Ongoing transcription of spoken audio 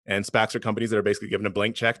And SPACs are companies that are basically given a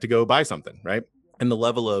blank check to go buy something, right? And the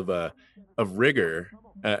level of rigor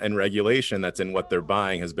and regulation that's in what they're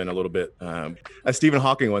buying has been a little bit, as Stephen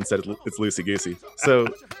Hawking once said, it's loosey goosey. So,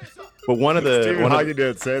 but Stephen Hawking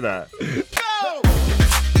didn't say that.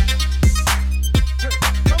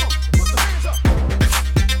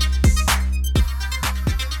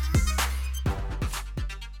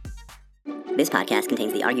 This podcast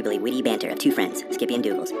contains the arguably witty banter of two friends, Skippy and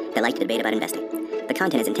Dougals, that like to debate about investing. The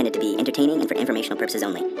content is intended to be entertaining and for informational purposes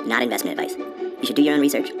only, not investment advice. You should do your own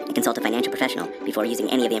research and consult a financial professional before using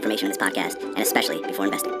any of the information in this podcast, and especially before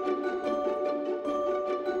investing.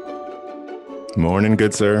 Morning,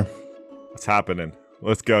 good sir. What's happening?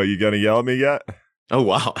 Let's go. You gonna yell at me yet? Oh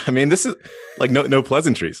wow! I mean, this is like no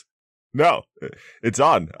pleasantries. No, it's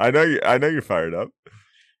on. I know you're fired up.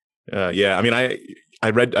 Yeah. I mean, I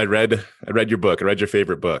read your book. I read your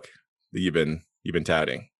favorite book that you've been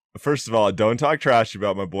touting. First of all, don't talk trash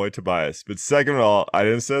about my boy Tobias. But second of all, I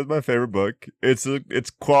didn't say it's my favorite book. It's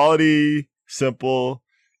quality, simple,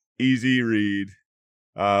 easy read,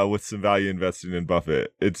 with some value investing in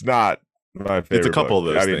Buffett. It's not my favorite. It's a couple book.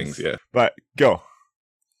 of those things, yeah. But go.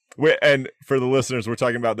 And for the listeners, we're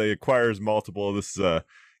talking about the Acquirers Multiple. This is a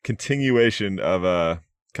continuation of a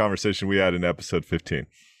conversation we had in episode 15.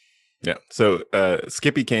 Yeah. So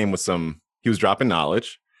Skippy came with he was dropping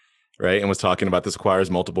knowledge, right? And was talking about this Acquirers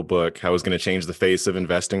Multiple book, how it was going to change the face of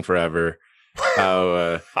investing forever.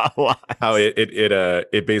 How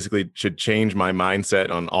it basically should change my mindset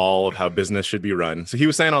on all of how business should be run. So he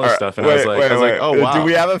was saying all this stuff, and I was like, oh wow. Do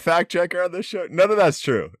we have a fact checker on this show? None of that's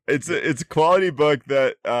true. It's a quality book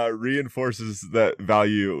that reinforces that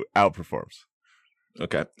value outperforms.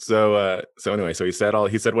 Okay. So anyway, so he said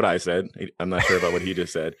what I said. I'm not sure about what he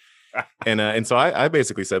just said. And so I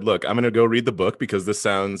basically said, look, I'm going to go read the book because this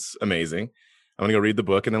sounds amazing. I'm going to go read the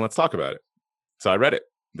book and then let's talk about it. So I read it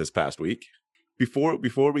this past week. Before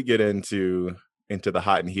we get into the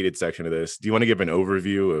hot and heated section of this, do you want to give an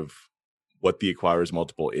overview of what the Acquirers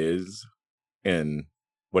Multiple is and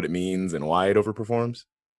what it means and why it overperforms?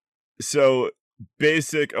 So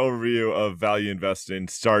basic overview of value investing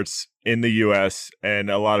starts in the US and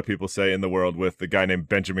a lot of people say in the world with the guy named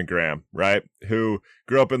Benjamin Graham, right? Who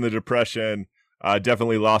grew up in the Depression,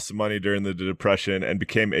 definitely lost some money during the Depression and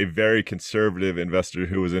became a very conservative investor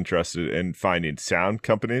who was interested in finding sound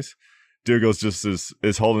companies. Dougals just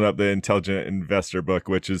is holding up the Intelligent Investor book,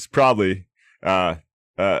 which is probably a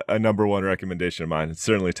number one recommendation of mine. It's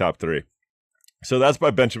certainly top 3. So that's by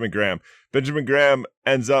Benjamin Graham. Benjamin Graham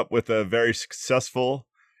ends up with a very successful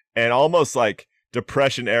and almost like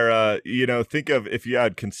Depression era, think of if you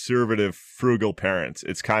had conservative, frugal parents.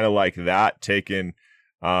 It's kind of like that taken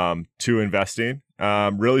to investing.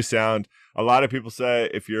 Really sound. A lot of people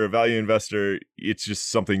say if you're a value investor, it's just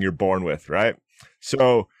something you're born with, right?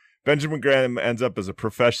 So Benjamin Graham ends up as a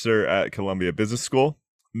professor at Columbia Business School.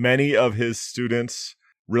 Many of his students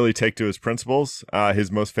really take to his principles.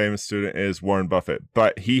 His most famous student is Warren Buffett,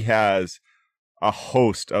 but he has a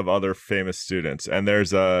host of other famous students. And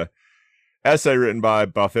there's a essay written by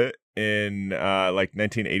Buffett in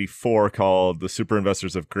 1984 called The Super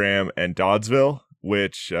Investors of Graham and Doddsville,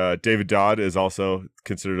 which David Dodd is also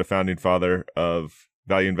considered a founding father of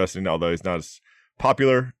value investing, although he's not as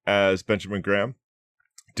popular as Benjamin Graham.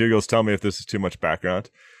 Dougals, tell me if this is too much background.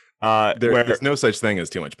 There's no such thing as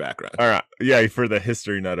too much background. All right. Yeah, for the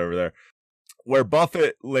history nut over there. Where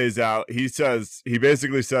Buffett lays out, he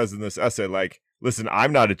basically says in this essay, like, listen,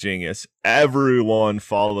 I'm not a genius. Everyone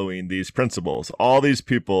following these principles, all these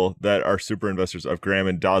people that are super investors of Graham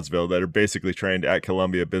and Doddsville that are basically trained at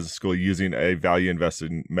Columbia Business School using a value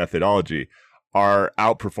investing methodology are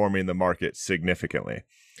outperforming the market significantly.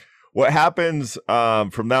 What happens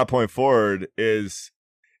from that point forward is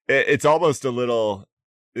it's almost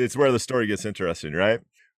it's where the story gets interesting, right?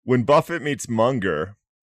 When Buffett meets Munger,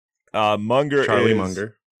 Charlie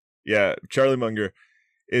Munger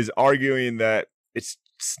is arguing that it's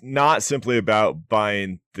not simply about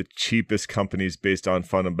buying the cheapest companies based on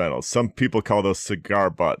fundamentals. Some people call those cigar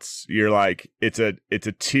butts. You're like, it's a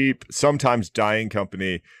cheap, sometimes dying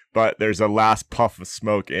company, but there's a last puff of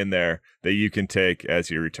smoke in there that you can take as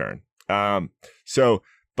your return. So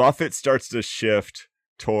Buffett starts to shift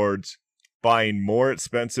towards buying more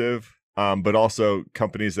expensive, but also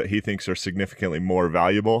companies that he thinks are significantly more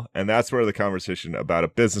valuable. And that's where the conversation about a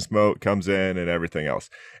business moat comes in and everything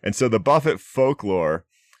else. And so the Buffett folklore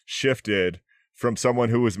shifted from someone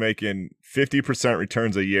who was making 50%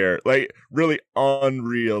 returns a year, like really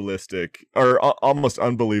unrealistic or almost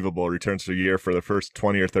unbelievable returns a year for the first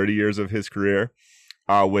 20 or 30 years of his career,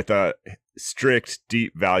 with a strict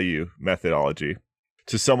deep value methodology,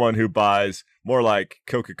 to someone who buys more like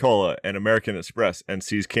Coca-Cola and American Express and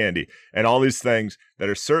See's Candy and all these things that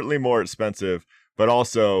are certainly more expensive, but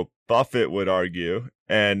also Buffett would argue,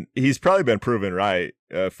 and he's probably been proven right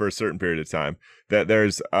for a certain period of time, that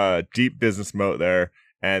there's a deep business moat there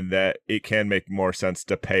and that it can make more sense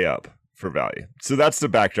to pay up for value. So that's the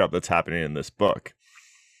backdrop that's happening in this book.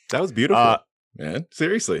 That was beautiful, man.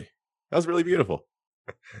 Seriously. That was really beautiful.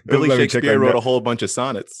 Billy Shakespeare wrote a whole bunch of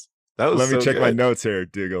sonnets. That was Let me so check good. my notes here,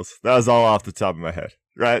 Dougals. That was all off the top of my head,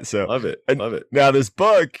 right? So Love it. Love it. Now this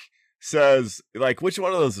book says, like, which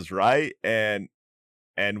one of those is right and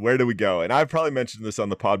where do we go? And I've probably mentioned this on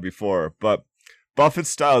the pod before, but Buffett's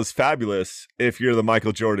style is fabulous if you're the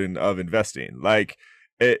Michael Jordan of investing. Like,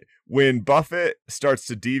 when Buffett starts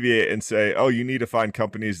to deviate and say, oh, you need to find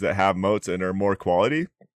companies that have moats and are more quality,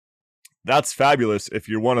 that's fabulous if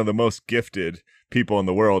you're one of the most gifted people in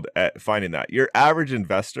the world at finding that. Your average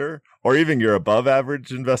investor, or even your above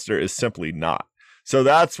average investor, is simply not. So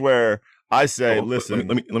that's where I say, listen.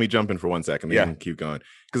 Let me jump in for 1 second. You can keep going.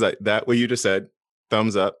 Because that what you just said,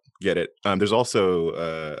 thumbs up, get it. There's also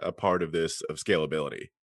a part of this of scalability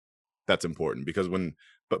that's important, because when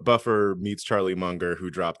Buffer meets Charlie Munger, who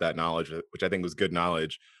dropped that knowledge, which I think was good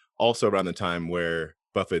knowledge, also around the time where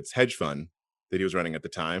Buffett's hedge fund that he was running at the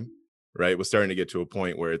time, right, was starting to get to a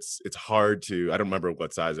point where it's hard to, I don't remember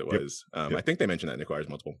what size it was. I think they mentioned that in Acquires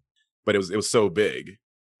Multiple, but it was so big.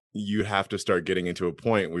 You have to start getting into a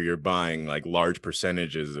point where you're buying like large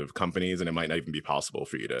percentages of companies, and it might not even be possible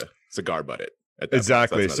for you to cigar butt it.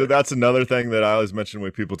 Exactly. So that's another thing that I always mention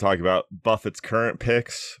when people talk about Buffett's current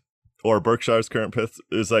picks or Berkshire's current picks,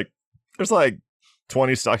 is like, there's like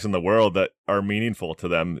 20 stocks in the world that are meaningful to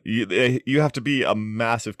them. You have to be a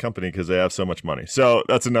massive company because they have so much money. So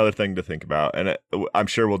that's another thing to think about. And I'm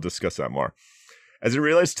sure we'll discuss that more. As it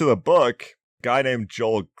relates to the book, a guy named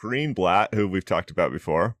Joel Greenblatt, who we've talked about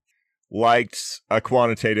before, liked a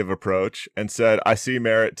quantitative approach and said, I see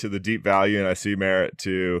merit to the deep value and I see merit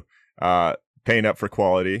to paying up for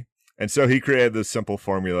quality. And so he created this simple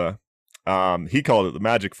formula. He called it the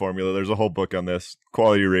magic formula. There's a whole book on this,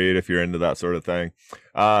 quality read if you're into that sort of thing,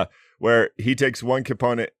 where he takes one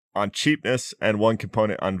component on cheapness and one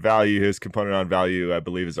component on value. His component on value, I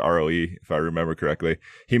believe, is ROE, if I remember correctly.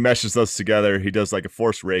 He meshes those together. He does like a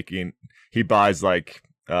force raking. He buys like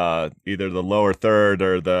either the lower third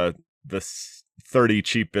or the 30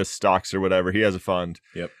 cheapest stocks or whatever. He has a fund.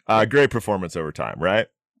 Yep. Great performance over time, right?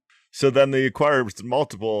 So then the Acquires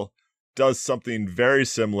Multiple does something very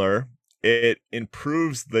similar. It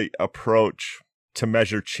improves the approach to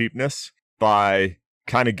measure cheapness by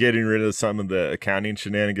kind of getting rid of some of the accounting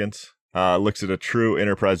shenanigans, looks at a true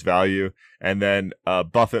enterprise value, and then a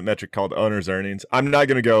Buffett metric called owner's earnings. I'm not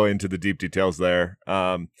going to go into the deep details there.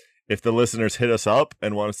 If the listeners hit us up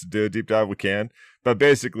and want us to do a deep dive, we can. But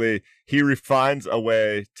basically, he refines a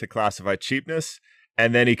way to classify cheapness,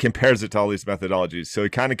 and then he compares it to all these methodologies. So he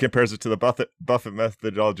kind of compares it to the Buffett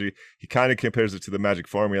methodology. He kind of compares it to the magic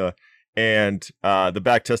formula. And the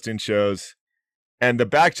backtesting shows, and the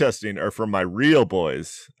backtesting are from my real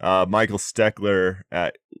boys, Michael Steckler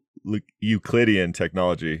at Euclidean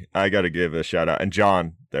Technology. I got to give a shout out. And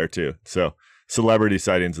John there too. So celebrity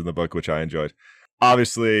sightings in the book, which I enjoyed.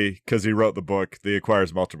 Obviously, because he wrote the book, the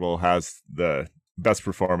Acquires Multiple has the best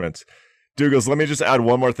performance. Douglas, let me just add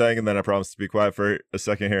one more thing, and then I promise to be quiet for a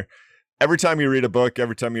second here. Every time you read a book,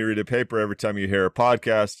 every time you read a paper, every time you hear a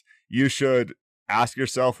podcast, you should ask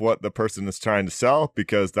yourself what the person is trying to sell,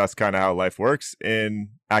 because that's kind of how life works in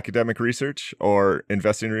academic research or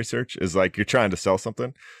investing research, is like you're trying to sell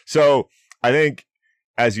something. So I think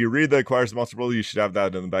as you read the Acquires Multiple, you should have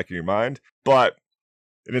that in the back of your mind. But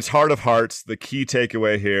in its heart of hearts, the key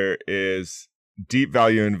takeaway here is deep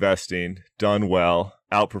value investing done well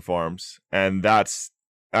outperforms. And that's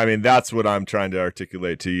what I'm trying to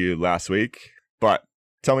articulate to you last week. But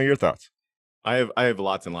tell me your thoughts. I have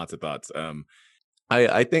lots and lots of thoughts.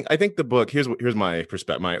 I think the book, here's my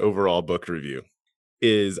perspective, my overall book review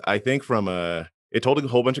is, I think it told a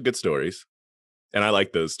whole bunch of good stories, and I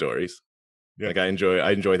like those stories. Yeah. Like I enjoy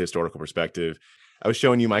the historical perspective. I was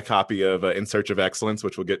showing you my copy of In Search of Excellence,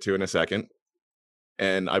 which we'll get to in a second.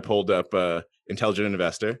 And I pulled up Intelligent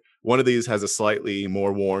Investor. One of these has a slightly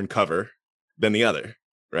more worn cover than the other,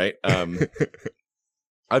 right?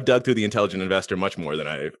 I've dug through the Intelligent Investor much more than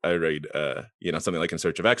I read, something like In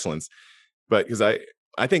Search of Excellence. But because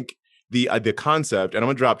I think the concept, and I'm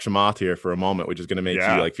gonna drop Chamath here for a moment, which is gonna make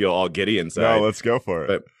you like feel all giddy inside. No, let's go for it.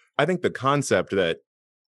 But I think the concept that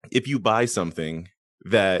if you buy something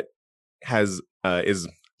that is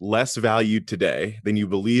less valued today than you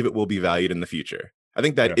believe it will be valued in the future, I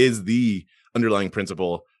think that is the underlying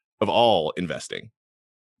principle of all investing.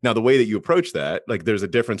 Now, the way that you approach that, like there's a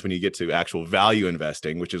difference when you get to actual value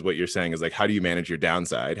investing, which is what you're saying is like, how do you manage your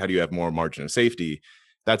downside? How do you have more margin of safety?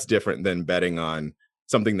 That's different than betting on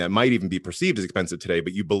something that might even be perceived as expensive today,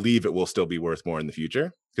 but you believe it will still be worth more in the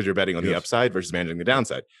future because you're betting on the upside versus managing the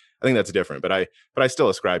downside. I think that's different, but I still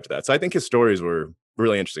ascribe to that. So I think his stories were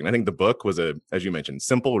really interesting. I think the book was as you mentioned,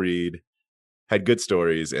 simple read, had good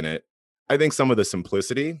stories in it. I think some of the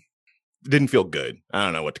simplicity didn't feel good. I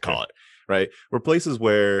don't know what to call it, right? Were places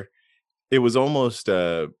where it was almost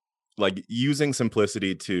like using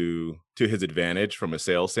simplicity to his advantage from a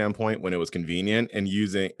sales standpoint when it was convenient, and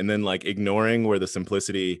then like ignoring where the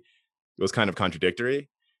simplicity was kind of contradictory.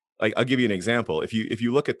 Like I'll give you an example. If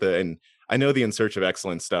you look at and I know the In Search of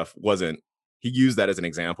Excellence stuff he used that as an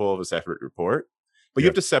example of a separate report, but you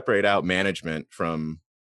have to separate out management from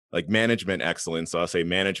like management excellence. So I'll say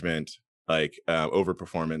management like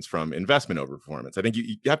overperformance from investment overperformance. I think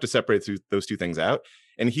you have to separate those two things out.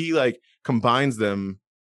 And he like combines them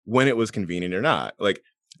when it was convenient or not. Like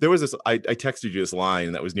there was this, I texted you this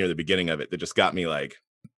line that was near the beginning of it that just got me like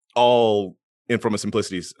all in from a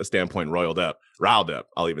simplicity standpoint, riled up.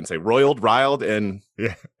 I'll even say riled, and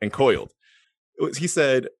coiled. He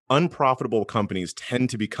said, unprofitable companies tend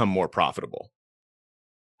to become more profitable.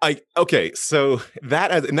 Okay, so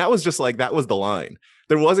that was just like, that was the line.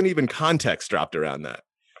 There wasn't even context dropped around that.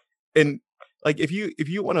 And like, if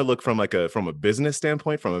you want to look from from a business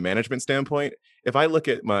standpoint, from a management standpoint, if I look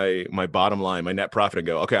at my bottom line, my net profit and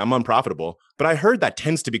go, okay, I'm unprofitable, but I heard that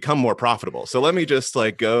tends to become more profitable. So let me just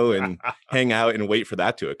like go and hang out and wait for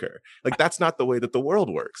that to occur. Like, that's not the way that the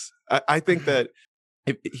world works. I think that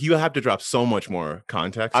you have to drop so much more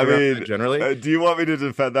context. I mean, generally, do you want me to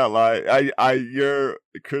defend that lie? Your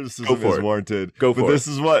criticism is warranted. Go for it. This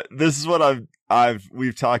is what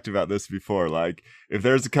we've talked about this before. Like, if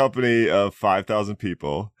there's a company of 5,000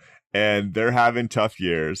 people and they're having tough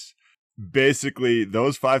years, basically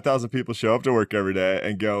those 5,000 people show up to work every day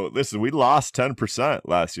and go, listen, we lost 10%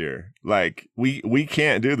 last year. Like, we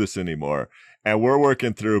can't do this anymore. And we're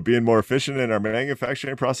working through being more efficient in our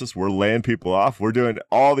manufacturing process. We're laying people off. We're doing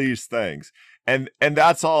all these things. And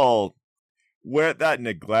that's all. Where that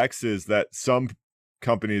neglects is that some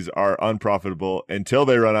companies are unprofitable until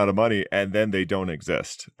they run out of money, and then they don't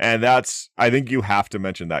exist. And I think you have to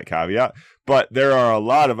mention that caveat. But there are a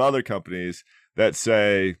lot of other companies that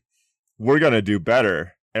say, we're going to do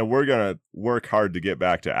better and we're going to work hard to get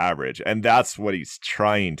back to average. And that's what he's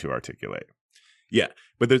trying to articulate. Yeah,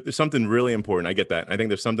 but there's something really important. I get that. I think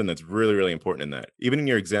there's something that's really, really important in that. Even in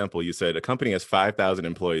your example, you said a company has 5,000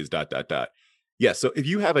 employees, ... Yeah, so if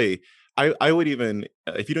you have I would even,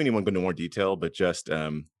 if you don't even want to go into more detail, but just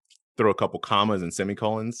throw a couple commas and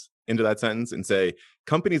semicolons into that sentence and say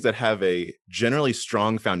companies that have a generally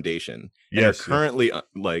strong foundation and are currently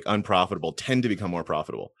like unprofitable tend to become more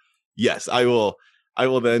profitable. Yes, I will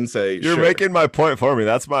then say, you're making my point for me.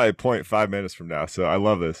 That's my point 5 minutes from now. So I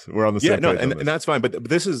love this. We're on the same page. And that's fine. But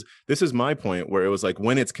this is my point, where it was like,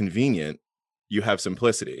 when it's convenient, you have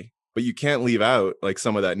simplicity, but you can't leave out like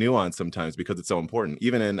some of that nuance sometimes because it's so important.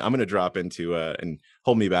 I'm going to drop into and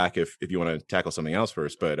hold me back if you want to tackle something else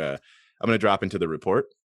first, but I'm going to drop into the report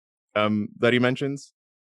that he mentions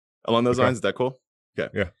along those lines. Is that cool?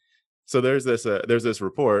 Okay. Yeah. So there's this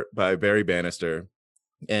report by Barry Bannister,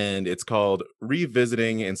 and it's called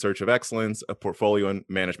Revisiting In Search of Excellence, a Portfolio and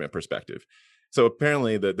Management Perspective. So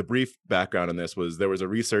apparently the brief background on this was there was a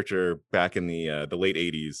researcher back in the late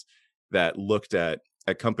 80s that looked at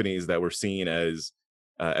companies that were seen as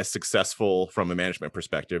successful from a management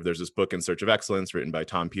perspective. There's this book, In Search of Excellence, written by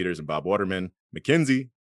Tom Peters and Bob Waterman. McKinsey,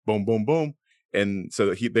 boom, boom, boom. And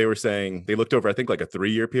so they were saying, they looked over, I think, like a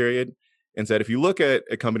 3-year period, and said, if you look at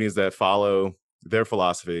companies that follow their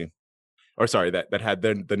philosophy, or sorry, that had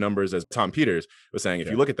the numbers as Tom Peters was saying, if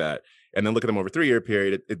you look at that and then look at them over a 3-year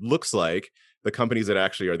period, it looks like the companies that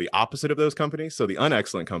actually are the opposite of those companies, so the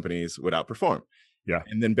unexcellent companies, would outperform. Yeah.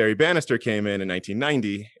 And then Barry Bannister came in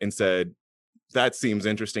 1990 and said, that seems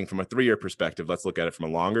interesting from a 3-year perspective. Let's look at it from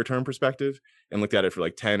a longer term perspective, and looked at it for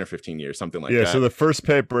like 10 or 15 years, something like that. Yeah. So the first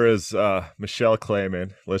paper is Michelle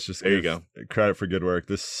Clayman. Let's just there you go. Credit for good work.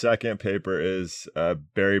 The second paper is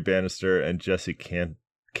Barry Bannister and Jesse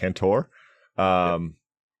Cantor. In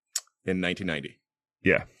 1990.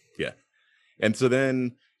 Yeah. Yeah. And so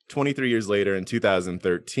then 23 years later, in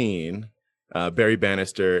 2013, Barry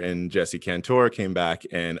Bannister and Jesse Cantor came back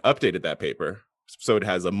and updated that paper, so it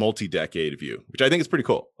has a multi-decade view, which I think is pretty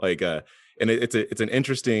cool. Like, and it's an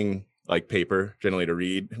interesting like paper generally to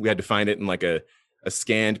read. We had to find it in like a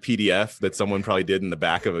scanned PDF that someone probably did in the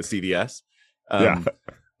back of a CVS.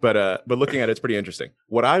 But looking at it's pretty interesting.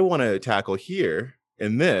 What I want to tackle here,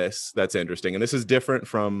 in this that's interesting, and this is different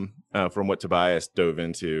from what Tobias dove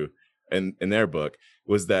into in their book,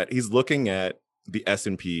 was that he's looking at the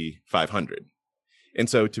S&P 500. And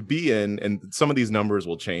so to be in, and some of these numbers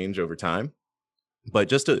will change over time, but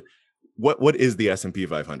just to what is the S&P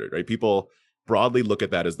 500, right? People broadly look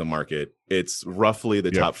at that as the market. It's roughly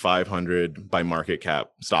the top 500 by market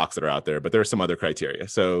cap stocks that are out there, but there are some other criteria.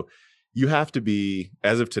 So you have to be,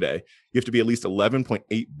 as of today, you have to be at least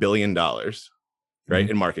 $11.8 billion, right,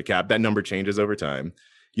 in market cap. That number changes over time.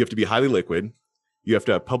 You have to be highly liquid. You have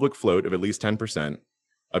to have public float of at least 10%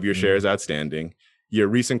 of your shares outstanding. Your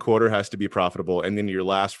recent quarter has to be profitable, and then your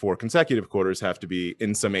last 4 consecutive quarters have to be,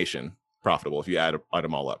 in summation, profitable if you add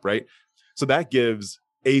them all up, right? So that gives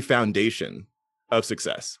a foundation of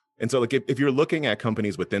success. And so like if you're looking at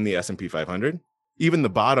companies within the S&P 500, even the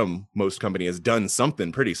bottom most company has done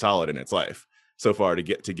something pretty solid in its life so far to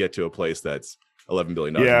get to a place that's $11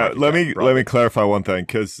 billion. Yeah, let me clarify one thing,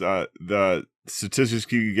 because the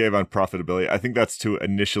statistics you gave on profitability, I think that's to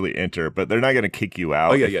initially enter, but they're not going to kick you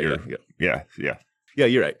out. Oh yeah. Yeah,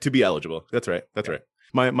 you're right. To be eligible. That's right.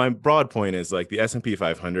 My broad point is like the S&P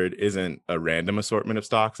 500 isn't a random assortment of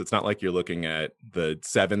stocks. It's not like you're looking at the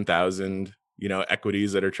 7,000,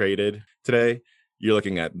 equities that are traded today. You're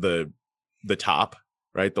looking at the top,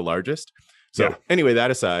 right? The largest. So anyway,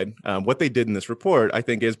 that aside, what they did in this report, I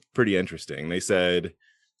think, is pretty interesting. They said,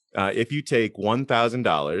 if you take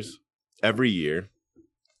 $1,000 every year,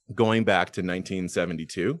 going back to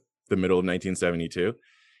 1972, the middle of 1972,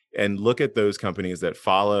 and look at those companies that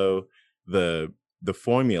follow the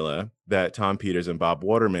formula that Tom Peters and Bob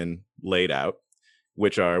Waterman laid out,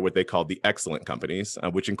 which are what they call the excellent companies,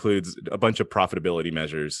 which includes a bunch of profitability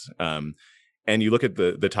measures. And you look at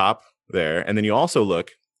the top there, and then you also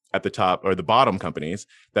look at the top or the bottom companies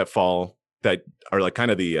that are like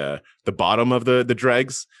kind of the bottom of the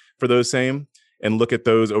dregs for those same, and look at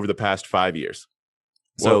those over the past 5 years.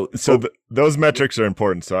 Those metrics are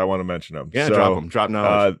important, so I want to mention them. Yeah, drop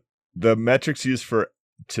knowledge. The metrics used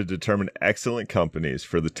to determine excellent companies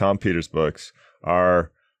for the Tom Peters books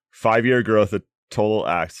are 5-year growth of total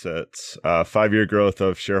assets, 5-year growth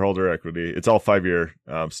of shareholder equity. It's all 5-year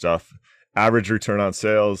stuff. Average return on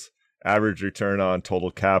sales, average return on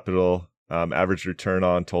total capital, average return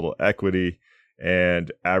on total equity,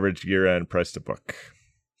 and average year-end price to book.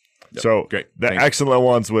 Yep. So great. The excellent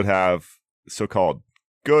ones would have so-called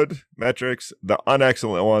good metrics. The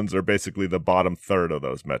unexcellent ones are basically the bottom third of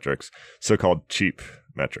those metrics, so-called cheap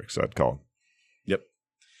metrics, I'd call them. Yep.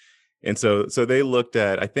 And so they looked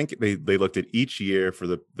at, I think they looked at each year for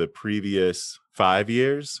the previous 5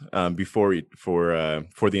 years before the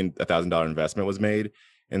 $1,000 investment was made,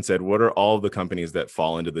 and said, what are all the companies that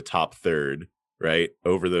fall into the top third, right,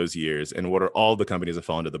 over those years, and what are all the companies that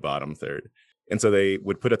fall into the bottom third? And so they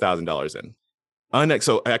would put $1,000 in.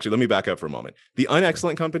 So actually, let me back up for a moment. The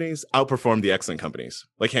unexcellent companies outperform the excellent companies,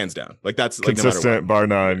 like hands down. Like that's like consistent, no matter what. Bar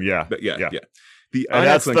none. Yeah. The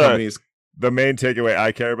unexcellent companies. The main takeaway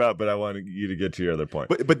I care about, but I want you to get to your other point.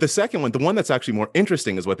 But the second one, the one that's actually more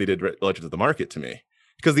interesting, is what they did relative to the market to me.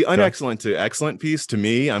 Because the unexcellent to excellent piece, to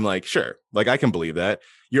me, I'm like, sure, like I can believe that.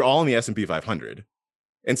 You're all in the S&P 500.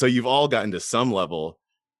 And so you've all gotten to some level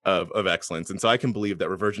of excellence. And so I can believe that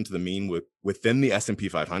reversion to the mean within the S&P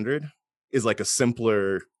 500 is like a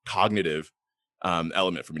simpler cognitive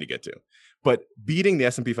element for me to get to. But beating the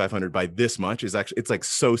S&P 500 by this much is actually, it's like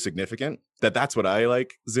so significant that's what I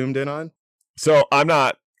like zoomed in on. So I'm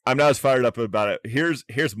not as fired up about it. Here's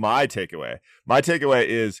my takeaway. My takeaway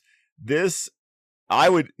is this: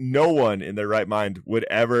 no one in their right mind would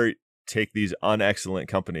ever take these unexcellent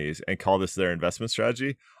companies and call this their investment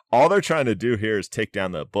strategy. All they're trying to do here is take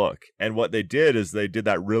down the book. And what they did is they did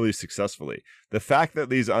that really successfully. The fact that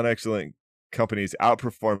these unexcellent companies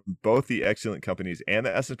outperform both the excellent companies and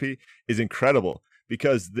the S&P is incredible,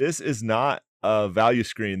 because this is not a value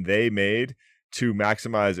screen they made to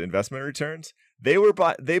maximize investment returns.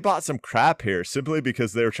 They bought some crap here simply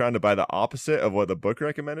because they were trying to buy the opposite of what the book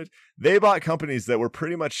recommended. They bought companies that were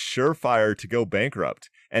pretty much surefire to go bankrupt,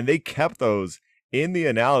 and they kept those in the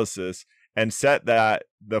analysis and set that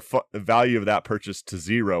the value of that purchase to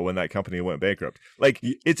zero when that company went bankrupt. Like,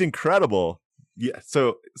 it's incredible. Yeah.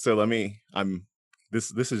 So this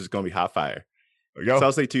is just going to be hot fire. There you go. So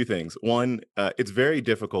I'll say two things. One, it's very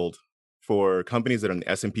difficult for companies that are in the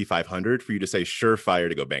S&P 500 for you to say surefire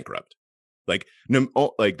to go bankrupt. Like, no,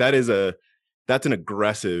 like that's an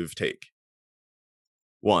aggressive take.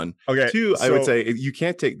 One. Okay. Two, I would say you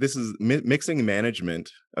can't take, this is mixing a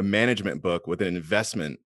management book with an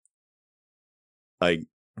investment like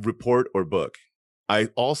report or book, I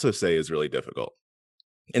also say is really difficult.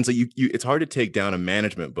 And so it's hard to take down a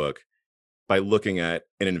management book by looking at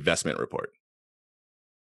an investment report?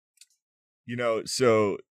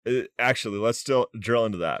 So actually, let's still drill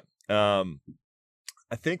into that.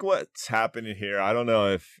 I think what's happening here, I don't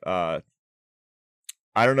know if the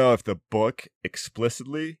book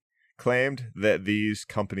explicitly claimed that these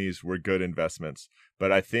companies were good investments,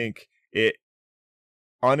 but I think it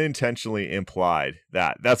unintentionally implied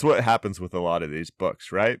that. That's what happens with a lot of these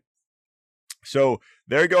books, right? So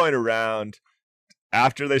they're going around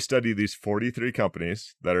after they study these 43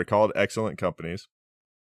 companies that are called excellent companies,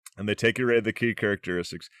 and they take away the key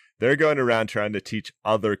characteristics. They're going around trying to teach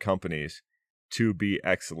other companies to be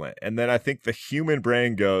excellent. And then I think the human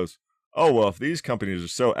brain goes, oh, well, if these companies are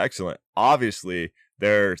so excellent, obviously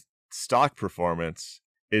their stock performance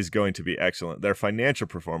is going to be excellent. Their financial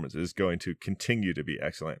performance is going to continue to be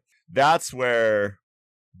excellent. That's where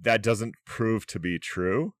that doesn't prove to be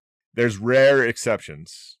true. There's rare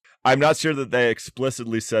exceptions. I'm not sure that they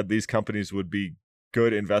explicitly said these companies would be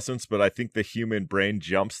good investments, but I think the human brain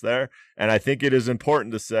jumps there. And I think it is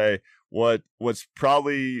important to say what's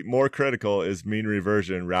probably more critical is mean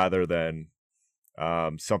reversion rather than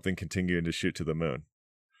something continuing to shoot to the moon.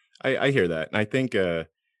 I hear that. And I think,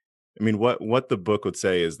 what the book would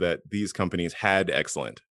say is that these companies had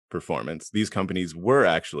excellent performance. These companies were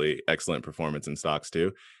actually excellent performance in stocks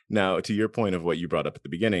too. Now, to your point of what you brought up at the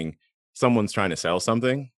beginning, someone's trying to sell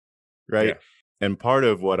something, right? Yeah. And part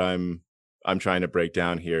of what I'm trying to break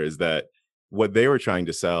down here is that what they were trying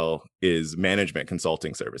to sell is management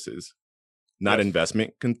consulting services, not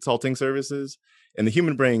investment consulting services. And the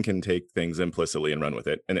human brain can take things implicitly and run with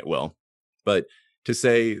it, and it will. But to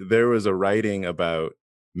say there was a writing about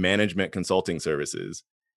management consulting services,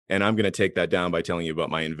 and I'm going to take that down by telling you about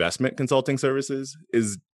my investment consulting services,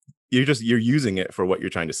 is you're using it for what you're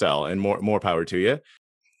trying to sell, and more power to you.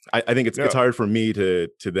 I think it's hard for me to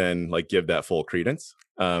then like give that full credence.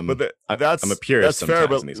 But I'm a purist. That's fair,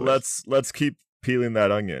 but in these ways. let's keep peeling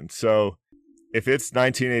that onion. So if it's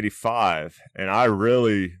 1985 and I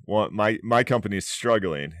really want my company's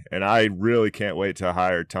struggling and I really can't wait to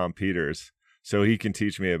hire Tom Peters so he can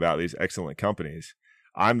teach me about these excellent companies.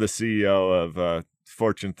 I'm the CEO of a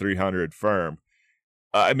Fortune 300 firm.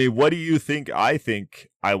 What do you think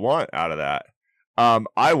I want out of that?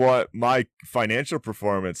 I want my financial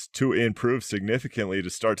performance to improve significantly to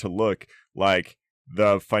start to look like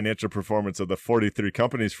the financial performance of the 43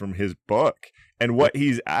 companies from his book. And what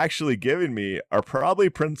he's actually giving me are probably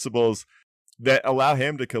principles that allow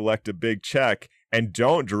him to collect a big check and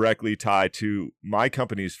don't directly tie to my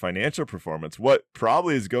company's financial performance. What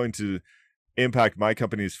probably is going to impact my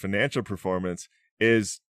company's financial performance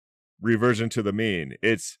is reversion to the mean.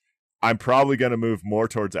 I'm probably going to move more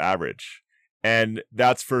towards average. And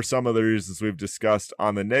that's for some of the reasons we've discussed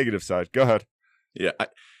on the negative side. Go ahead. Yeah.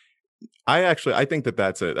 I think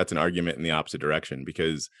that's an argument in the opposite direction,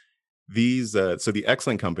 because these so the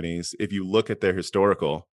excellent companies, if you look at their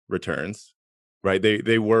historical returns, right,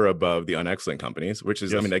 they were above the unexcellent companies, which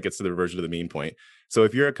is, that gets to the reversion to the mean point. So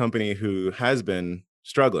if you're a company who has been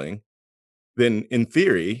struggling, then in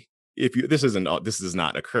theory, this does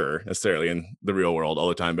not occur necessarily in the real world all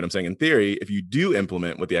the time, but I'm saying in theory, if you do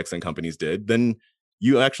implement what the excellent companies did, then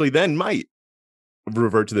you actually then might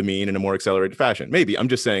revert to the mean in a more accelerated fashion. Maybe. I'm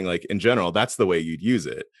just saying, like, in general, that's the way you'd use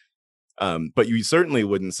it. But you certainly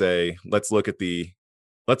wouldn't say, let's look at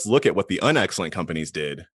what the unexcellent companies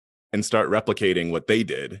did and start replicating what they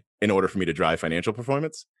did in order for me to drive financial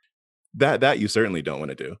performance. That you certainly don't want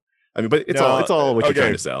to do. But it's all what you're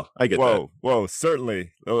trying to sell. I get that. Whoa,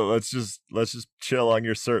 certainly. Let's just chill on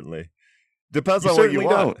your certainly. Depends on what you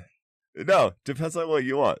want. No, depends on what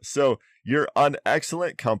you want. So your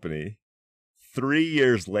unexcellent company 3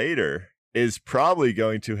 years later is probably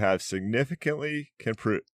going to have significantly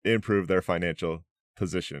improve their financial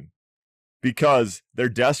position because they're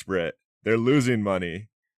desperate, they're losing money,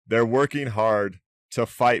 they're working hard to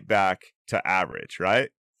fight back to average,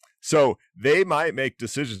 right? So they might make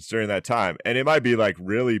decisions during that time, and it might be like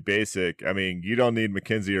really basic. You don't need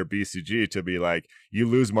McKinsey or BCG to be like, you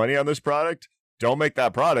lose money on this product, don't make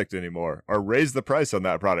that product anymore, or raise the price on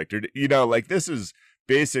that product. Or, this is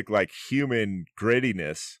basic, like, human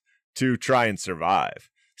grittiness to try and survive.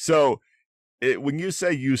 So when you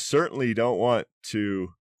say you certainly don't want to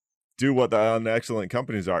do what the unexcellent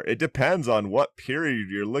companies are, it depends on what period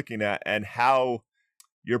you're looking at and how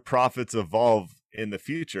your profits evolve in the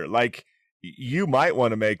future. Like, you might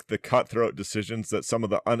want to make the cutthroat decisions that some of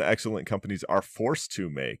the unexcellent companies are forced to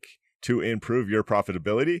make to improve your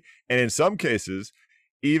profitability. And in some cases,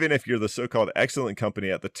 even if you're the so-called excellent company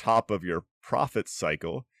at the top of your profit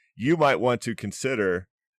cycle, you might want to consider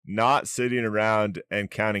not sitting around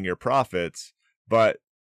and counting your profits, but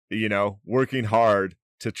working hard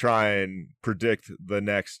to try and predict the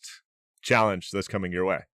next challenge that's coming your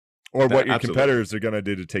way, or what your competitors are going to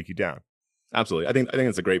do to take you down. Absolutely. I think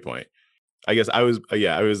it's a great point. I guess I was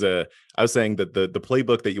saying that the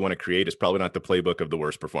playbook that you want to create is probably not the playbook of the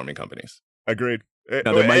worst performing companies. Agreed.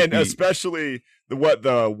 Now, and especially what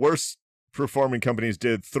the worst performing companies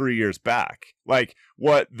did 3 years back. Like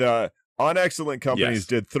what the unexcellent companies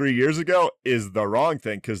did 3 years ago is the wrong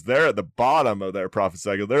thing, because they're at the bottom of their profit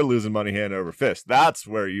cycle. They're losing money hand over fist. That's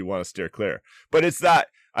where you want to steer clear. But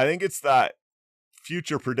I think it's that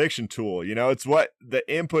future prediction tool. It's what the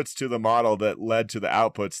inputs to the model that led to the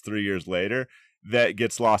outputs 3 years later that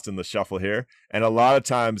gets lost in the shuffle here. And a lot of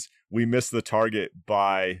times we miss the target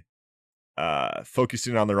by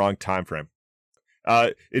focusing on the wrong time frame.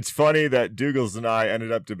 It's funny that Douglas and I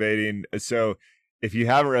ended up debating. So if you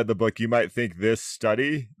haven't read the book, you might think this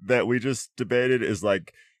study that we just debated is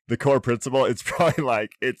like the core principle. It's probably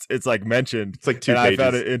like it's like mentioned. It's like 2 pages. I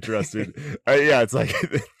found it interesting. Yeah, it's like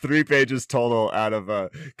 3 pages total out of a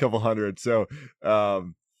couple hundred. So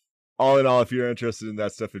all in all, if you're interested in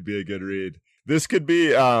that stuff, it'd be a good read. This could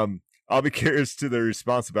be I'll be curious to the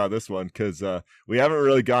response about this one, because we haven't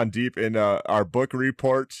really gone deep in our book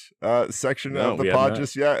report section of the pod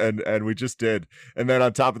just yet, and we just did. And then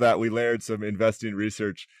on top of that, we layered some investing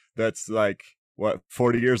research that's like,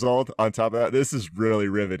 40 years old on top of that. This is really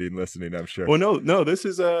riveting listening, I'm sure. Well, no, this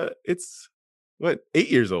is it's 8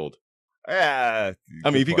 years old. Yeah, I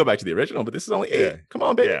mean, if you go back to the original, but this is only 8. Yeah. Come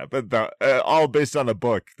on, baby. Yeah, but all based on a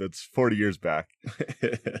book that's 40 years back.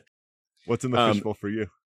 What's in the fishbowl for you?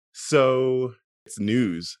 So it's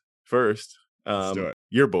news first. Let's do it.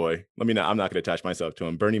 Your boy. Let me know. I'm not going to attach myself to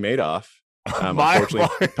him. Bernie Madoff,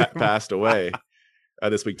 unfortunately, passed away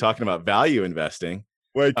this week, talking about value investing.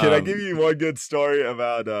 Wait, can I give you one good story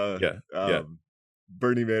about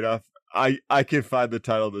Bernie Madoff? I can't find the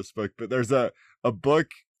title of this book, but there's a book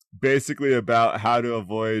basically about how to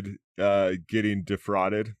avoid getting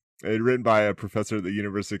defrauded. It's written by a professor at the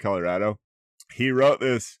University of Colorado. He wrote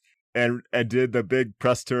this and did the big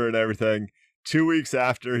press tour and everything. 2 weeks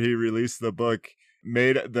after he released the book,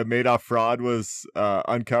 the Madoff fraud was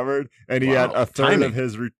uncovered, and he had a third of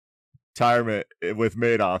his retirement with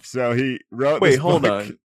Madoff. So he wrote this hold book.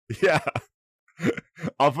 on. Yeah.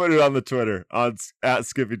 I'll put it on the Twitter at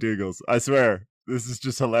Skippy Dougals. I swear, this is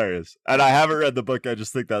just hilarious. And I haven't read the book. I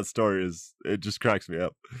just think that story it just cracks me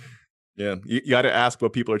up. Yeah. You got to ask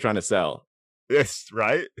what people are trying to sell. Yes,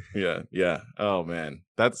 right? Yeah. Oh man,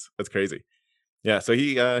 that's crazy. Yeah, so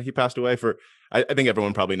he passed away for, I think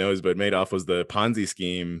everyone probably knows, but Madoff was the Ponzi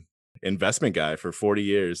scheme investment guy for 40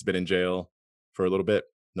 years, been in jail for a little bit,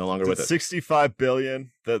 no longer with it. 65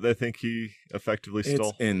 billion that they think he effectively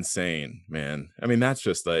stole. It's insane, man. I mean, that's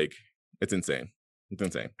just like, it's insane. It's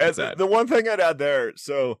insane. It's sad. The one thing I'd add there,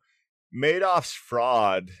 so Madoff's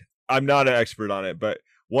fraud, I'm not an expert on it, but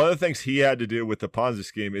one of the things he had to do with the Ponzi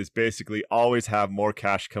scheme is basically always have more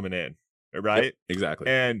cash coming in, right? Yep, exactly.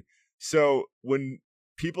 And so when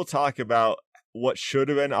people talk about what should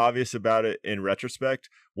have been obvious about it in retrospect,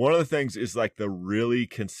 one of the things is like the really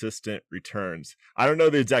consistent returns. I don't know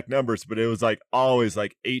the exact numbers, but it was like always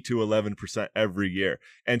like 8 to 11% every year.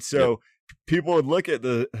 And so people would look at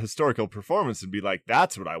the historical performance and be like,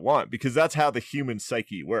 that's what I want, because that's how the human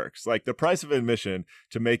psyche works. Like the price of admission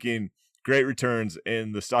to making great returns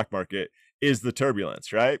in the stock market is the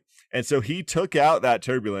turbulence, right? And so he took out that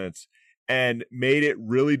turbulence and made it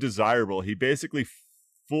really desirable. He basically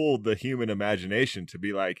fooled the human imagination to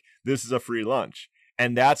be like, this is a free lunch.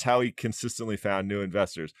 And that's how he consistently found new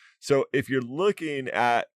investors. So if you're looking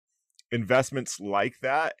at investments like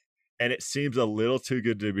that, and it seems a little too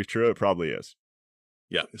good to be true, it probably is.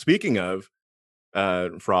 Yeah. Speaking of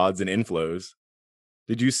frauds and inflows,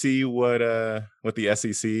 did you see what the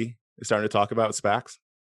SEC is starting to talk about SPACs?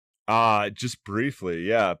 Just briefly,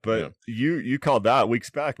 yeah. But you called that weeks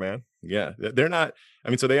back, man. Yeah, they're not. I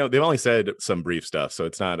mean, so they've only said some brief stuff, so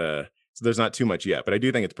it's not so there's not too much yet. But I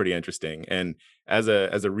do think it's pretty interesting. And as a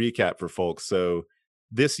recap for folks, so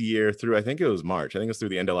this year through, I think it was March, I think it was through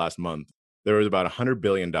the end of last month, there was about $100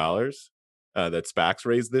 billion that SPACs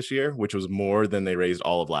raised this year, which was more than they raised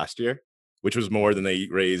all of last year, which was more than they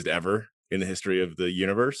raised ever in the history of the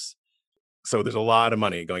universe. So there's a lot of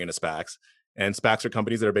money going into SPACs, and SPACs are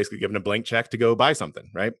companies that are basically given a blank check to go buy something,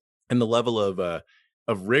 right? And the level of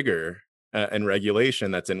rigor and regulation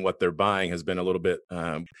that's in what they're buying has been a little bit,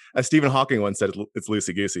 as Stephen Hawking once said, it's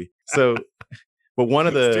loosey goosey. So, but one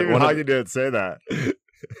of the Stephen Hawking didn't say that.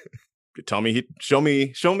 Tell me, show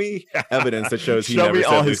me evidence that shows he show never me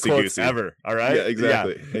said all his loosey quotes goosey ever. All right, yeah,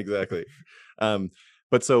 exactly.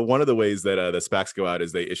 But so one of the ways that the SPACs go out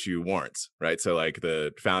is they issue warrants, right? So like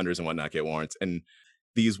the founders and whatnot get warrants, and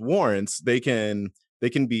these warrants they can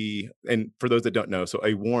be, and for those that don't know, so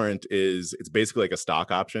a warrant it's basically like a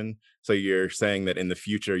stock option. So you're saying that in the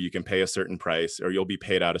future you can pay a certain price, or you'll be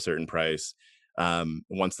paid out a certain price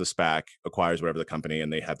once the SPAC acquires whatever the company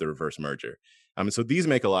and they have the reverse merger. So these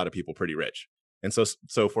make a lot of people pretty rich. And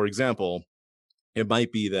so for example, it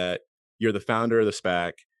might be that you're the founder of the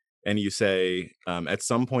SPAC and you say, at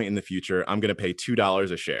some point in the future, I'm going to pay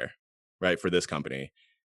 $2 a share, right, for this company.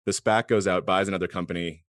 The SPAC goes out, buys another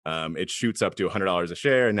company. It shoots up to $100 a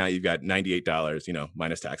share, and now you've got $98,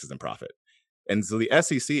 minus taxes and profit. And so the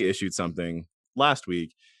SEC issued something last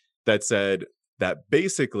week that said that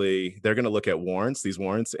basically they're going to look at these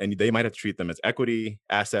warrants, and they might have to treat them as equity,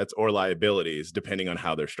 assets, or liabilities, depending on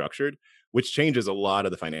how they're structured, which changes a lot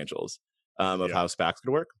of the financials of how SPACs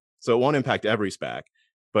could work. So it won't impact every SPAC,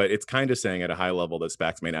 but it's kind of saying at a high level that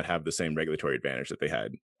SPACs may not have the same regulatory advantage that they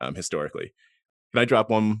had historically. Can I drop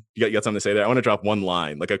one? You got something to say there? I want to drop one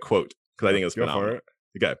line, like a quote, because I think it's phenomenal.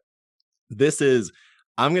 Okay.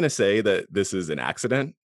 I'm going to say that this is an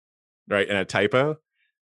accident, right? And a typo,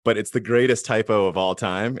 but it's the greatest typo of all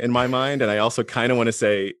time in my mind. And I also kind of want to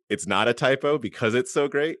say it's not a typo because it's so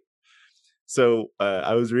great. So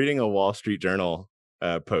I was reading a Wall Street Journal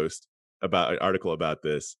post about an article about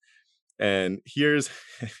this. And here's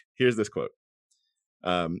this quote.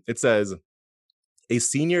 It says, a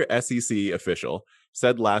senior SEC official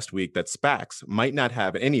said last week that SPACs might not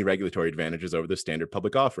have any regulatory advantages over the standard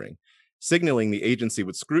public offering, signaling the agency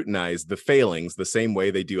would scrutinize the failings the same way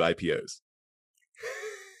they do IPOs.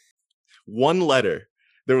 One letter.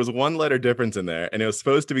 There was one letter difference in there, and it was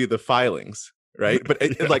supposed to be the filings, right? But I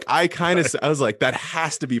was like, that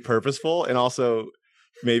has to be purposeful, and also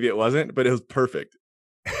maybe it wasn't, but it was perfect.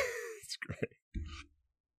 It's great.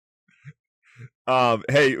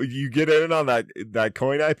 Hey, you get in on that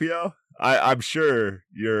coin IPO? I'm sure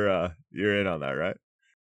you're in on that, right?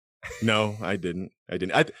 No, I didn't.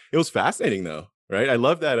 It was fascinating though, right? I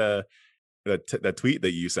love that that tweet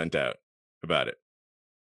that you sent out about it.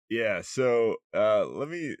 Yeah. So let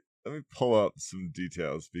me pull up some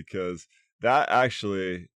details, because that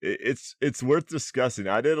actually it's worth discussing.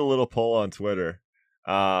 I did a little poll on Twitter,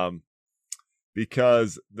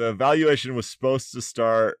 because the valuation was supposed to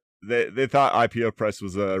start. They thought IPO price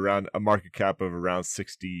was around a market cap of around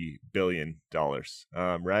 $60 billion,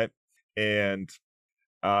 right? And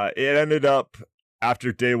it ended up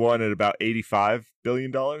after day one at about $85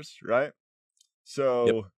 billion, right? So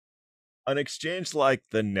yep. An exchange like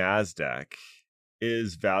the NASDAQ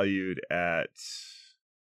is valued at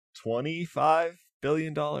 $25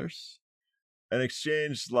 billion. An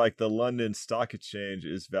exchange like the London Stock Exchange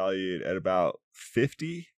is valued at about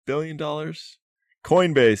 $50 billion.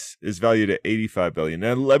 Coinbase is valued at $85 billion.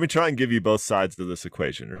 Now, let me try and give you both sides of this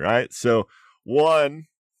equation, right? So, one,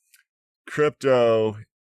 crypto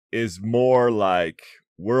is more like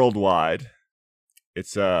worldwide.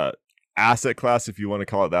 It's a asset class, if you want to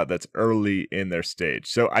call it that, that's early in their stage.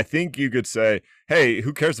 So I think you could say, hey,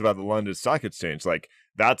 who cares about the London Stock Exchange? Like,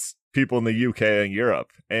 that's people in the UK and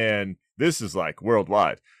Europe, and this is like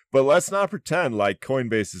worldwide. But let's not pretend like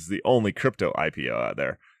Coinbase is the only crypto IPO out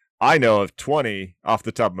there. I know of 20 off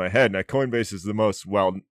the top of my head. Now, Coinbase is the most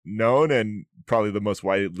well-known and probably the most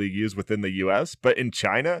widely used within the US. But in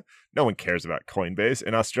China, no one cares about Coinbase.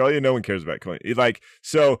 In Australia, no one cares about Coinbase.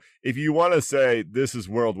 So if you want to say this is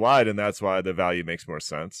worldwide and that's why the value makes more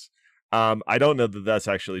sense, I don't know that that's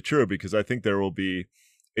actually true, because I think there will be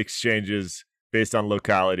exchanges based on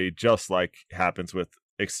locality, just like happens with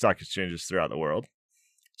stock exchanges throughout the world.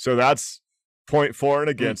 So that's point for and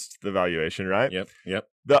against the valuation, right? Yep.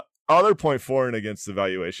 The other point for and against the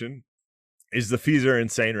valuation is the fees are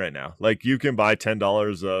insane right now. Like, you can buy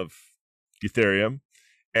 $10 of Ethereum,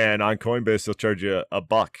 and on Coinbase they'll charge you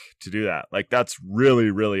 $1 to do that. Like, that's really,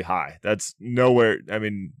 really high. That's nowhere. I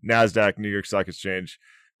mean, NASDAQ, New York Stock Exchange,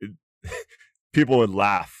 people would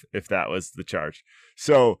laugh if that was the charge.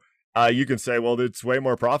 So you can say, well, it's way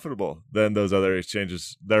more profitable than those other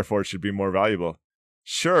exchanges, therefore it should be more valuable.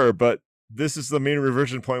 Sure, but this is the mean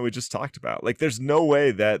reversion point we just talked about. Like, there's no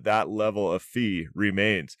way that that level of fee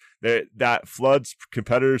remains. That floods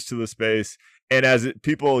competitors to the space. And as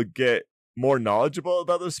people get more knowledgeable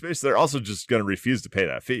about the space, they're also just going to refuse to pay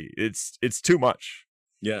that fee. It's too much.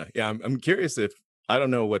 Yeah. I'm curious if, I don't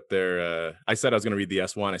know what their, I said I was going to read the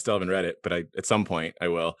S1. I still haven't read it, but at some point I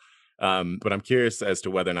will. But I'm curious as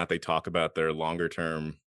to whether or not they talk about their longer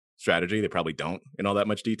term strategy. They probably don't in all that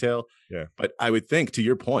much detail. Yeah. But I would think, to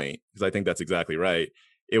your point, because I think that's exactly right,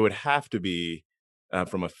 it would have to be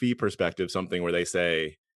from a fee perspective, something where they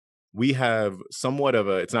say, we have somewhat of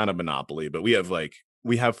it's not a monopoly, but we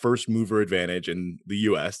have first mover advantage in the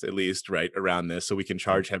US at least, right, around this, so we can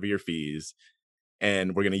charge heavier fees,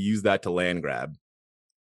 and we're going to use that to land grab.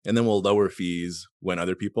 And then we'll lower fees when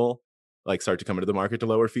other people like start to come into the market to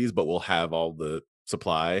lower fees, but we'll have all the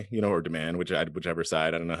supply, or demand, whichever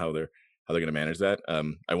side. I don't know how they're going to manage that.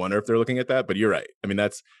 I wonder if they're looking at that, but you're right. I mean,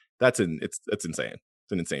 that's insane. It's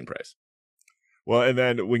an insane price. Well, and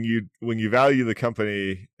then when you value the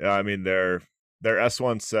company, I mean, their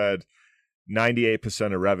S1 said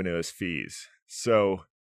 98% of revenue is fees. So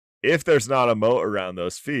if there's not a moat around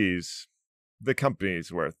those fees, the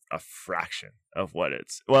company's worth a fraction of what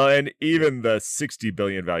it's. Well, and even the 60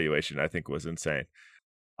 billion valuation, I think, was insane.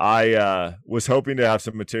 I was hoping to have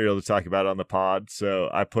some material to talk about on the pod, so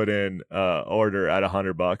I put in order at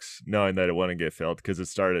 $100, knowing that it wouldn't get filled because it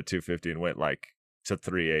started at 250 and went like to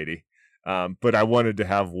 380. But I wanted to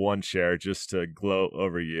have one share just to gloat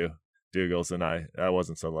over you, Dougals, and I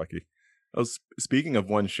wasn't so lucky. Oh, speaking of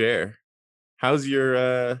one share, how's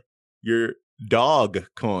your dog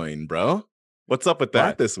coin, bro? What's up with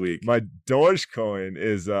that this week? My Dogecoin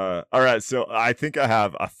is all right. So I think I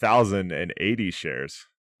have 1,080 shares,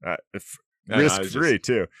 risk free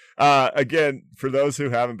too. Again, for those who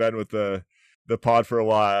haven't been with the pod for a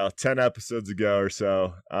while, 10 episodes ago or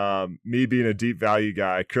so, me being a deep value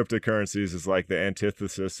guy, cryptocurrencies is like the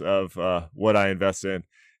antithesis of what I invest in,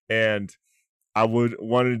 and I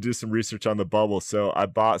wanted to do some research on the bubble, so I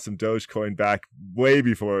bought some Dogecoin back way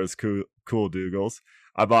before it was cool Dougals.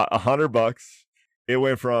 I bought $100. It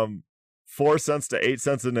went from 4 cents to 8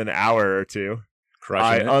 cents in an hour or two.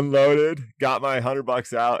 Crushing I unloaded, got my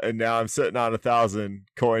 $100 out, and now I'm sitting on 1,000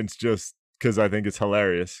 coins just because I think it's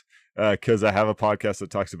hilarious. Because I have a podcast that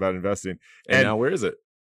talks about investing. And now where is it?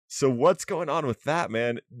 So what's going on with that,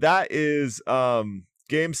 man? That is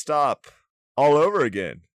GameStop all over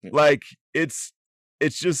again. Like it's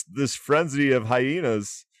just this frenzy of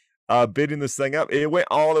hyenas bidding this thing up. It went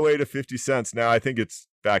all the way to 50 cents. Now I think it's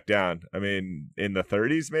back down. I mean, in the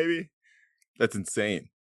 30s maybe. That's insane.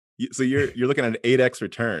 So you're looking at an 8x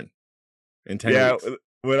return in 10 weeks.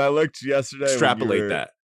 When I looked yesterday, extrapolate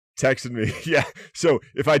that. Texting me. Yeah. So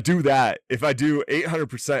if I do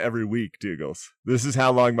 800% every week, Dougals, this is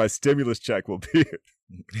how long my stimulus check will be.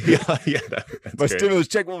 My stimulus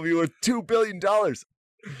check will be worth $2 billion.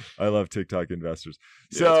 I love TikTok investors.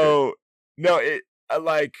 So no,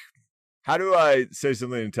 how do I say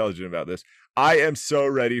something intelligent about this? I am so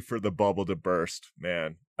ready for the bubble to burst,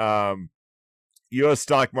 man. U.S.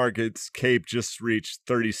 stock market's cape just reached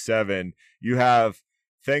 37. You have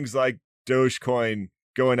things like Dogecoin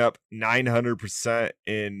going up 900%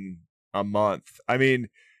 in a month. I mean,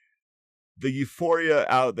 the euphoria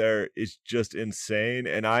out there is just insane,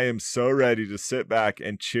 and I am so ready to sit back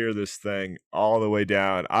and cheer this thing all the way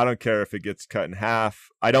down. I don't care if it gets cut in half.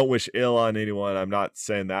 I don't wish ill on anyone. I'm not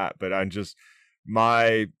saying that, but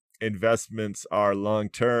my investments are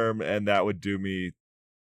long-term, and that would do me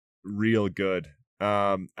real good.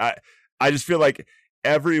 I just feel like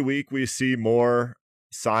every week we see more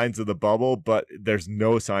signs of the bubble, but there's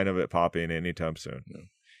no sign of it popping anytime soon. No.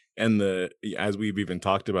 And as we've even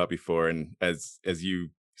talked about before, and as you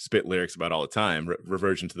spit lyrics about all the time,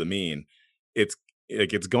 reversion to the mean, it's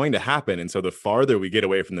going to happen. And so the farther we get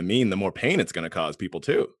away from the mean, the more pain it's going to cause people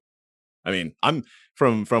too. I mean, I'm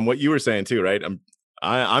from what you were saying too, right?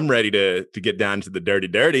 I'm ready to get down to the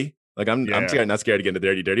dirty. Like I'm not scared to get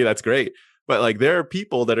into dirty. That's great. But like there are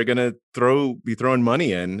people that are going to be throwing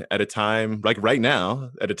money in at a time, like right now,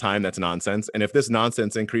 at a time that's nonsense. And if this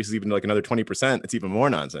nonsense increases even to like another 20%, it's even more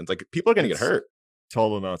nonsense. Like people are going to get hurt.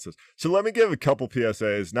 Total nonsense. So let me give a couple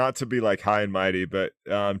PSAs, not to be like high and mighty, but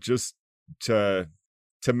just to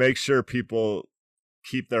make sure people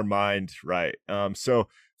keep their mind right. So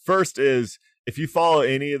first is, if you follow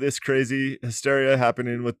any of this crazy hysteria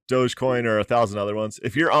happening with Dogecoin or 1,000 other ones,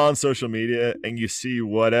 if you're on social media and you see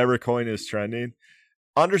whatever coin is trending,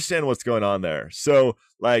 understand what's going on there. So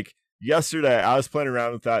like yesterday, I was playing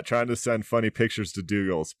around with that, trying to send funny pictures to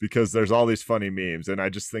Dougals because there's all these funny memes and I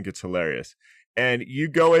just think it's hilarious. And you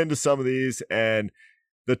go into some of these and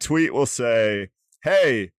the tweet will say,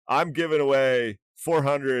 hey, I'm giving away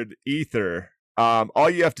 400 Ether. All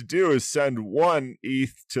you have to do is send 1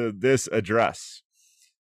 ETH to this address.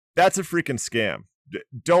 That's a freaking scam.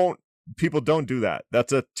 People don't do that.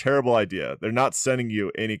 That's a terrible idea. They're not sending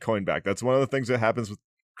you any coin back. That's one of the things that happens with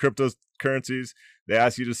cryptocurrencies. They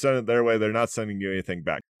ask you to send it their way. They're not sending you anything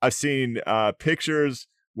back. I've seen pictures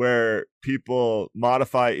where people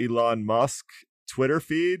modify Elon Musk's Twitter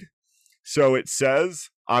feed. So it says,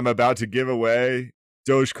 I'm about to give away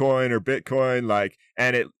Dogecoin or Bitcoin, like,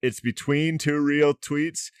 and it's between two real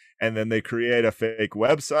tweets, and then they create a fake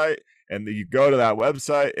website, and you go to that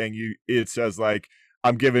website, and it says like,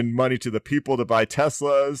 I'm giving money to the people to buy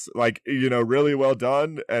Teslas, like, really well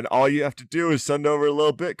done, and all you have to do is send over a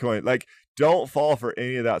little Bitcoin. Like, don't fall for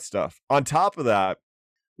any of that stuff. On top of that,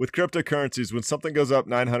 with cryptocurrencies, when something goes up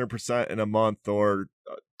 900% in a month or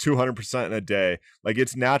 200% in a day, like,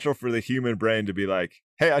 it's natural for the human brain to be like,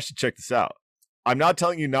 hey, I should check this out. I'm not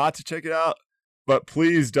telling you not to check it out, but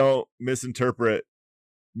please don't misinterpret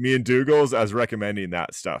me and Dougals as recommending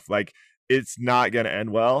that stuff. Like, it's not going to end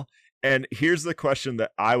well. And here's the question that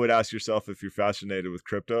I would ask yourself if you're fascinated with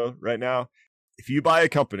crypto right now. If you buy a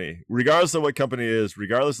company, regardless of what company it is,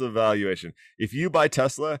 regardless of the valuation, if you buy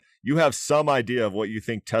Tesla, you have some idea of what you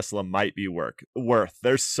think Tesla might be worth.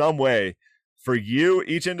 There's some way for you,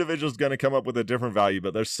 each individual is going to come up with a different value,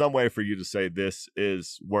 but there's some way for you to say this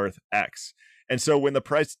is worth X. And so when the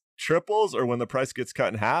price triples or when the price gets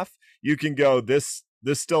cut in half, you can go, this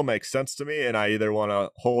still makes sense to me, and I either want to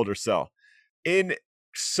hold or sell. In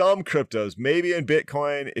some cryptos, maybe in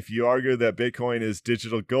Bitcoin, if you argue that Bitcoin is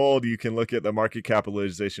digital gold, you can look at the market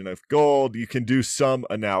capitalization of gold. You can do some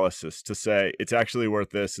analysis to say it's actually worth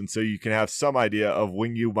this. And so you can have some idea of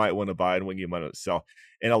when you might want to buy and when you might want to sell.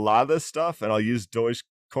 And a lot of this stuff, and I'll use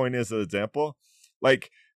Dogecoin as an example,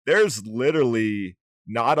 like, there's literally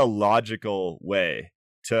not a logical way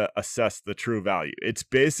to assess the true value. It's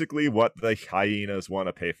basically what the hyenas want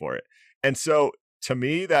to pay for it. And so to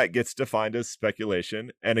me, that gets defined as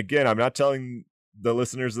speculation. And again, I'm not telling the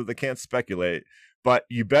listeners that they can't speculate, but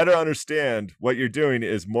you better understand what you're doing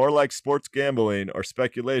is more like sports gambling or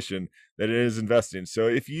speculation than it is investing. So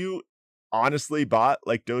if you honestly bought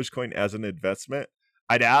like Dogecoin as an investment,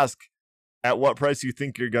 I'd ask at what price you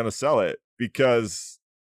think you're going to sell it, because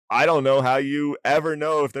I don't know how you ever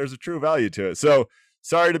know if there's a true value to it. So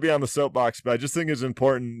sorry to be on the soapbox, but I just think it's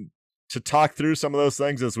important to talk through some of those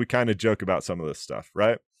things as we kind of joke about some of this stuff,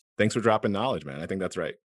 right? Thanks for dropping knowledge, man. I think that's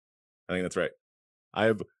right. I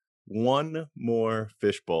have one more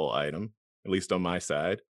fishbowl item, at least on my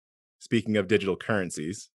side. Speaking of digital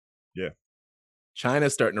currencies. Yeah.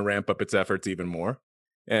 China's starting to ramp up its efforts even more.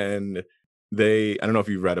 And I don't know if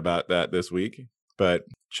you've read about that this week, but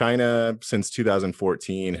China, since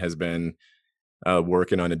 2014, has been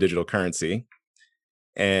working on a digital currency,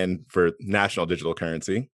 and for national digital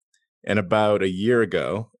currency. And about a year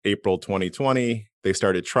ago, April 2020, they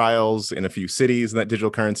started trials in a few cities in that digital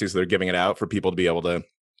currency. So they're giving it out for people to be able to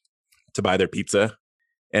buy their pizza.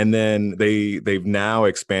 And then they've now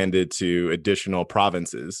expanded to additional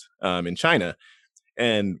provinces in China.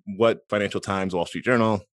 And what Financial Times, Wall Street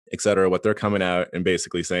Journal, et cetera, what they're coming out and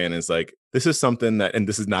basically saying is like, this is something that, and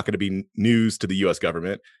this is not going to be news to the US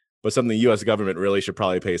government, but something the US government really should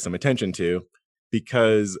probably pay some attention to.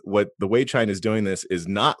 Because the way China is doing this is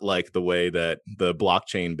not like the way that the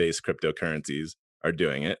blockchain-based cryptocurrencies are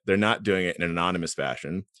doing it. They're not doing it in an anonymous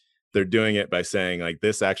fashion. They're doing it by saying, like,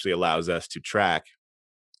 this actually allows us to track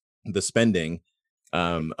the spending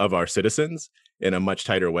of our citizens in a much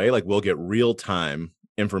tighter way. Like, we'll get real-time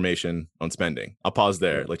information on spending. I'll pause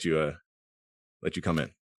there. Let you come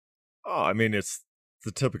in. Oh, I mean, it's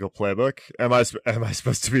the typical playbook. Am I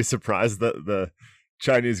supposed to be surprised that the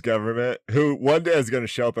Chinese government, who one day is going to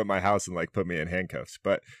show up at my house and like put me in handcuffs,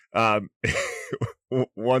 but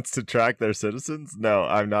wants to track their citizens? No,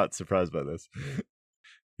 I'm not surprised by this.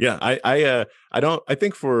 Yeah, I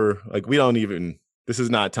think for like, we don't even, this is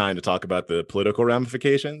not time to talk about the political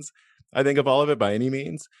ramifications, I think, of all of it by any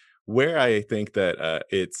means. Where I think that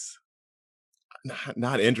it's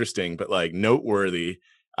not interesting, but like noteworthy,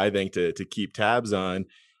 I think to keep tabs on,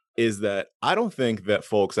 is that I don't think that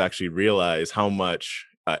folks actually realize how much,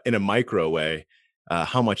 in a micro way,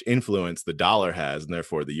 how much influence the dollar has and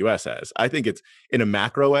therefore the US has. I think it's in a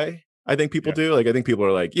macro way. I think people do. Like, I think people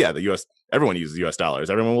are like, yeah, the US, everyone uses US dollars.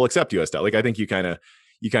 Everyone will accept US dollars. Like, I think you kind of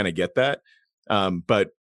get that. But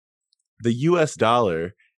the US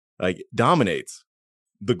dollar like dominates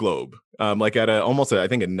the globe, like at almost I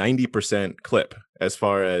think a 90% clip as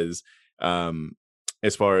far as throughput,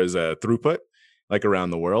 like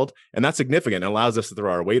around the world. And that's significant. It allows us to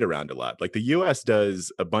throw our weight around a lot. Like, the US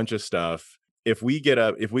does a bunch of stuff. If we get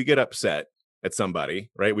upset at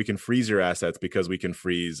somebody, right, we can freeze your assets because we can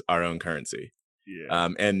freeze our own currency. Yeah.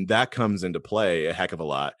 And that comes into play a heck of a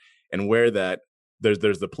lot. And where that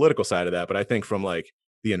there's the political side of that, but I think from like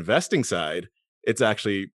the investing side, it's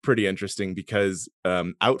actually pretty interesting because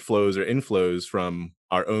outflows or inflows from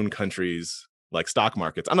our own countries, like stock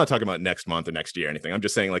markets. I'm not talking about next month or next year or anything. I'm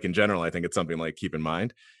just saying, like, in general, I think it's something like keep in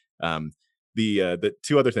mind. The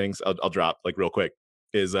two other things I'll drop like real quick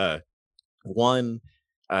is one,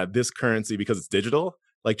 this currency, because it's digital,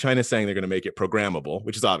 like China's saying they're going to make it programmable,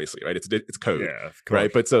 which is obviously, right? It's code, Yeah, of course.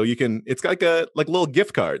 right? But so it's like little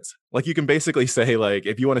gift cards. Like you can basically say, like,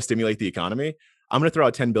 if you want to stimulate the economy, I'm going to throw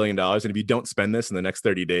out $10 billion. And if you don't spend this in the next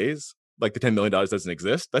 30 days, like the $10 million doesn't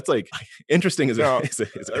exist. That's like interesting.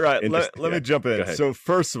 Right. Let me jump in. So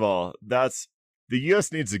first of all, the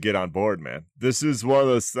U.S. needs to get on board, man. This is one of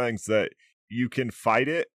those things that you can fight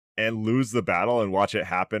it and lose the battle and watch it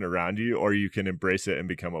happen around you, or you can embrace it and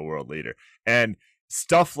become a world leader. And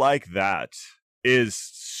stuff like that is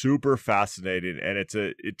super fascinating, and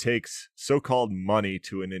it takes so-called money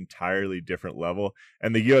to an entirely different level,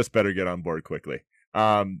 and the U.S. better get on board quickly.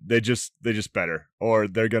 They just better, or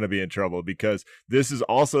they're going to be in trouble, because this is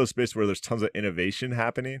also a space where there's tons of innovation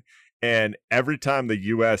happening, and every time the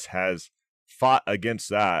U.S. has fought against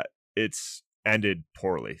that, it's ended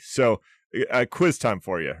poorly. So quiz time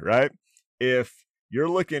for you, right? If you're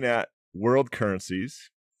looking at world currencies,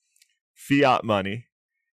 fiat money,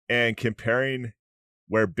 and comparing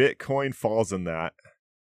where Bitcoin falls in that,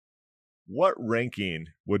 what ranking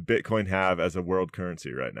would Bitcoin have as a world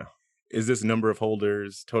currency right now? Is this number of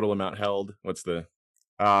holders, total amount held? What's the?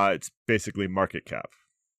 It's basically market cap.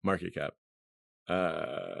 Market cap.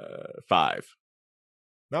 5.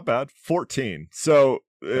 Not bad. 14. So,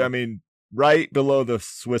 I mean, right below the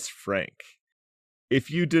Swiss franc. If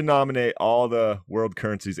you denominate all the world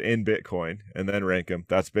currencies in Bitcoin and then rank them,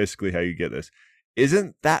 that's basically how you get this.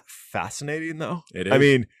 Isn't that fascinating, though? It is. I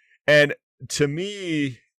mean, and to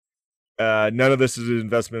me, none of this is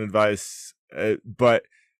investment advice, but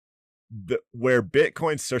where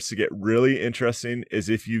Bitcoin starts to get really interesting is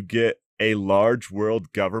if you get a large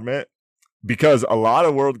world government, because a lot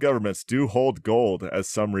of world governments do hold gold as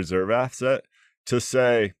some reserve asset, to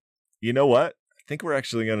say, you know what? I think we're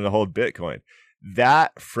actually going to hold Bitcoin.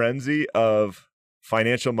 That frenzy of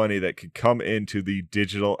financial money that could come into the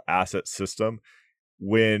digital asset system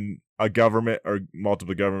when a government or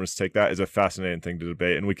multiple governments take that is a fascinating thing to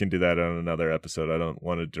debate. And we can do that on another episode. I don't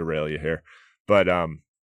want to derail you here, but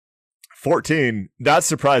 14, that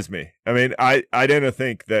surprised me. I mean, I didn't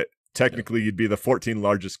think that technically you'd be the 14th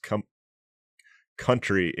largest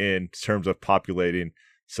country in terms of populating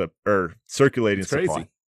circulating crazy. Supply.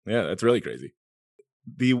 Yeah, that's really crazy.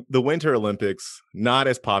 The Winter Olympics, not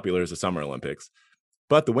as popular as the Summer Olympics,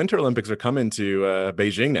 but the Winter Olympics are coming to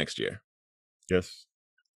Beijing next year. Yes.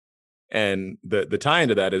 And the tie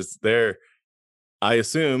into that is I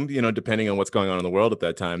assume, depending on what's going on in the world at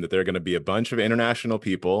that time, that there are going to be a bunch of international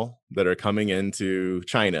people that are coming into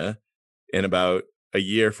China in about a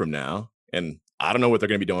year from now. And I don't know what they're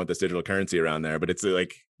going to be doing with this digital currency around there, but it's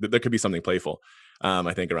like there could be something playful,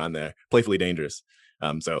 I think, around there, playfully dangerous.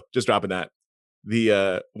 So just dropping that.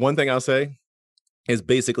 The one thing I'll say is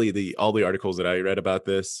basically all the articles that I read about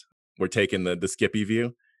this were taking the Skippy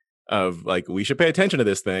view of like, we should pay attention to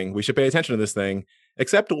this thing. We should pay attention to this thing,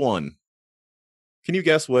 except one. Can you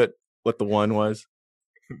guess what the one was?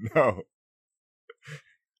 No.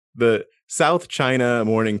 The South China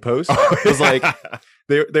Morning Post was like,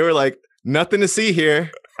 they were like, nothing to see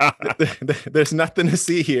here. There's nothing to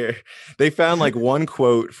see here. They found like one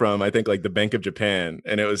quote from, I think, like the Bank of Japan,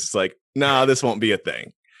 and it was like, nah, this won't be a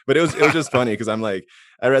thing. But it was just funny because I'm like,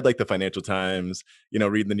 I read like the Financial Times,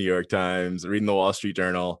 reading the New York Times, reading the Wall Street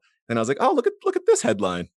Journal, and I was like, oh, look at this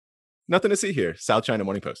headline. Nothing to see here. South China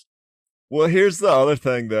Morning Post. Well, here's the other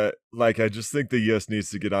thing that, like, I just think the U.S. needs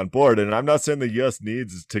to get on board, and I'm not saying the U.S.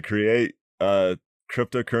 needs to create a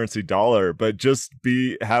cryptocurrency dollar, but just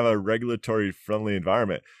have a regulatory friendly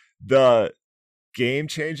environment. The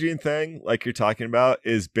game-changing thing, like you're talking about,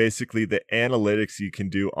 is basically the analytics you can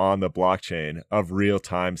do on the blockchain of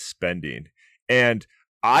real-time spending. And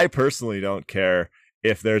I personally don't care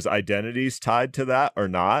if there's identities tied to that or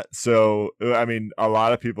not. So, I mean, a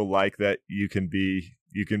lot of people like that you can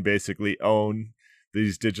basically own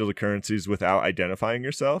these digital currencies without identifying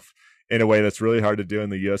yourself in a way that's really hard to do in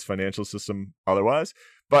the U.S. financial system otherwise.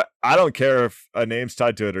 But I don't care if a name's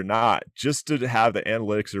tied to it or not. Just to have the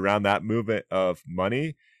analytics around that movement of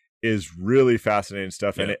money is really fascinating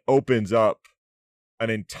stuff. Yeah. And it opens up an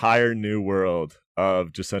entire new world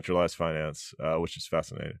of decentralized finance, which is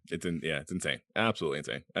fascinating. It's insane. Absolutely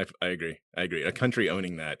insane. I agree. A country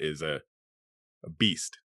owning that is a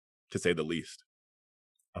beast, to say the least.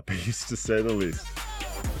 A beast, to say the least.